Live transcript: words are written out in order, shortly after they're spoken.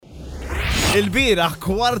Il-biraħ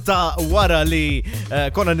kwarta wara li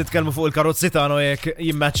konna nitkellmu fuq il-karozzi tagħna jekk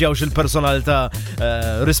jimmatchjawx il-personalità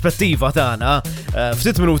rispettiva tagħna.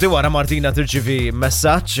 Ftit minuti wara Martina tirċivi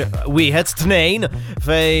messaġġ wieħed tnejn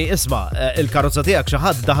fej isma' il-karozza tiegħek xi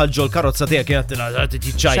ħadd daħal ġol karozza tiegħek kienet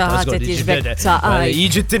tiċċajta.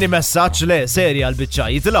 Jiġi t-tieni messaġġ le serja l-biċċa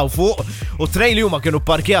jitilgħu fuq u tnejn li huma kienu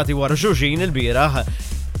parkjati wara xulxin il-biraħ.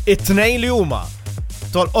 It-tnejn li huma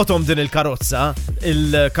tolqothom din il-karozza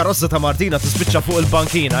ta' Martina tispiċċa fuq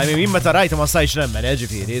il-bankina. Jien meta rajta ma stajx nemmen,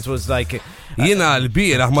 ġifieri, it was like jiena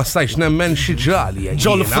l-bieraħ ma stajx nemmen xi ġrali.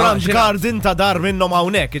 Ġol front garden ta' dar minnhom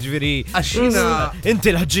hawnhekk, ġifieri. Għaxina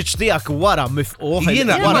inti l-ħġiġ tiegħek wara mifquh.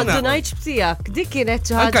 Jiena ma ngħidx b'tiegħek, dik kienet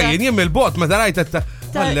xi ħaġa. Anke jien il-bot meta rajta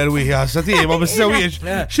Aller wieħi ħassati ma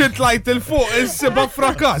bissewiex xi tlajt il-fuq is-siba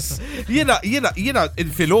frakas. Jiena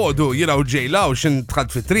fil-ħodu jiena u ġejlaw x'in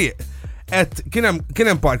dħalt fit-triq. Kien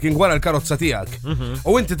hemm parking wara l-karozza tiegħek.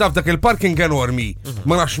 U inti taf dak il-parking enormi.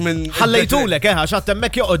 Ma nafx minn ħallejtulek għax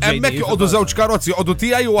hemmhekk joqgħod ġej. Hemmhekk joqogħdu żewġ karozzi, joqogħdu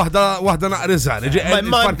tiegħi u waħda naqriżan.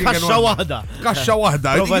 Kaxxa waħda. Kaxxa waħda.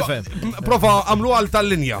 Prova għamlu għal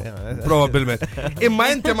tal-linja. Probabbilment. Imma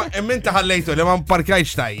inti ħallejtu li ma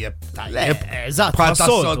mparkjajx tajjeb. Eżatt,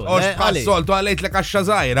 bħas-soltu għalejt lek kaxxa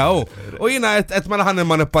żgħira u jiena qed ma naħan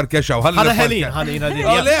ma nipparkjaxxaw. Ħana ħelin din.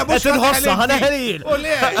 Qed inħossha ħana ħelin. U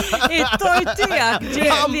le tortijak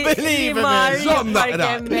Zomna,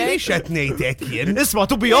 miex qed ngħidlek jien. Isma'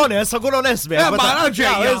 to be honest, għakun onest bih. Ma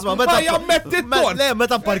raġel, ma jammetti t-tort. Le,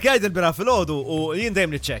 meta parkjajt il-bira fil-ħodu u jien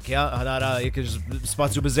dejjem niċċekkja, ħanara jekk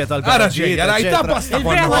spazju biżżejjed għall-garaġġi. Rajta basta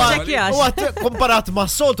Komparat ma'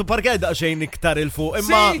 soltu parkajt daqsxejn iktar il-fuq,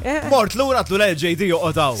 imma mort lura tlu l-ġejdi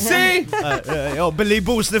joqgħodaw. Si! Billi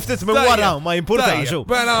bus niftit minn wara ma jimpurtax.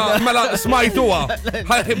 Mela smajtuha.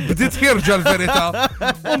 Bdiet ħirġa l-verità.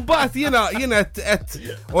 Mbagħad jiena qed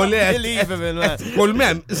u le kull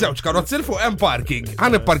mem żewġ karozzi l fuq hemm parking.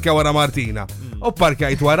 Ħan ipparkjaw wara Martina. U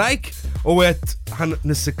parkjajt warajk u qed ħan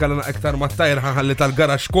nissikkalna aktar mat-tajr ħalli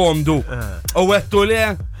tal-garax komdu. U qedtu le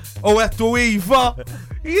u qedtu iva.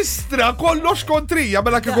 Jistra kollox kontrija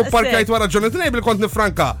mela kieku parkjajt wara Jonathan Abel kont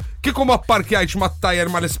nifranka. Kieku ma parkjajx mat-tajr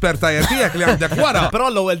mal-isper tajr tiegħek li għandek wara.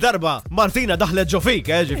 Però l-ewwel darba Martina daħlet ġo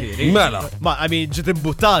fik, ġifieri. Mela. Ma ġiet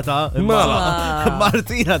imbuttata. Mela.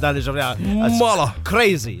 Martina daħlet ġo Mela.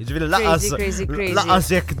 Crazy. Ġifieri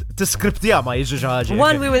laqas jekk tiskriptija ma jiġi xi ħaġa.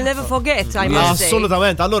 One we will never forget, I must say.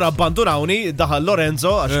 Assolutament. Allura abbandunawni daħal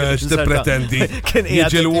Lorenzo għax tippretendi.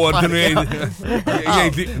 Jiġi l-warden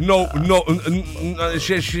jgħidli no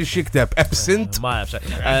xikteb absent. Ma nafx.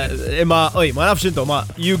 Imma ma nafx intom ma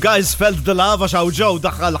you guys felt the love għax ġew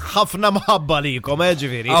daħal ħafna mħabba likom,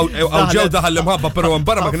 ġifieri. Għaw ġew daħal l-mħabba però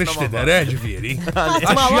mbarra ma kienx tidher, ġifieri.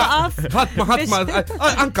 Ħadd ma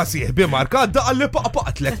anka sieħbi Marka daħal li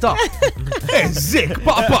paqpaqtlek ta' zik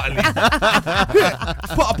paqpaqli.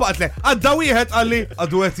 Paqpaqtlek. Għadda wieħed qalli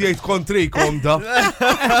għadu qed jgħid kontrikom da.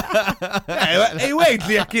 Ej wejt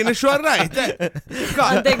li jekk kien xorrajt.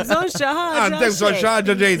 Għandek bżonn xi ħaġa. Għandek bżonn xi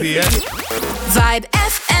ħaġa ġejdi. Vibe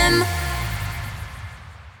FM.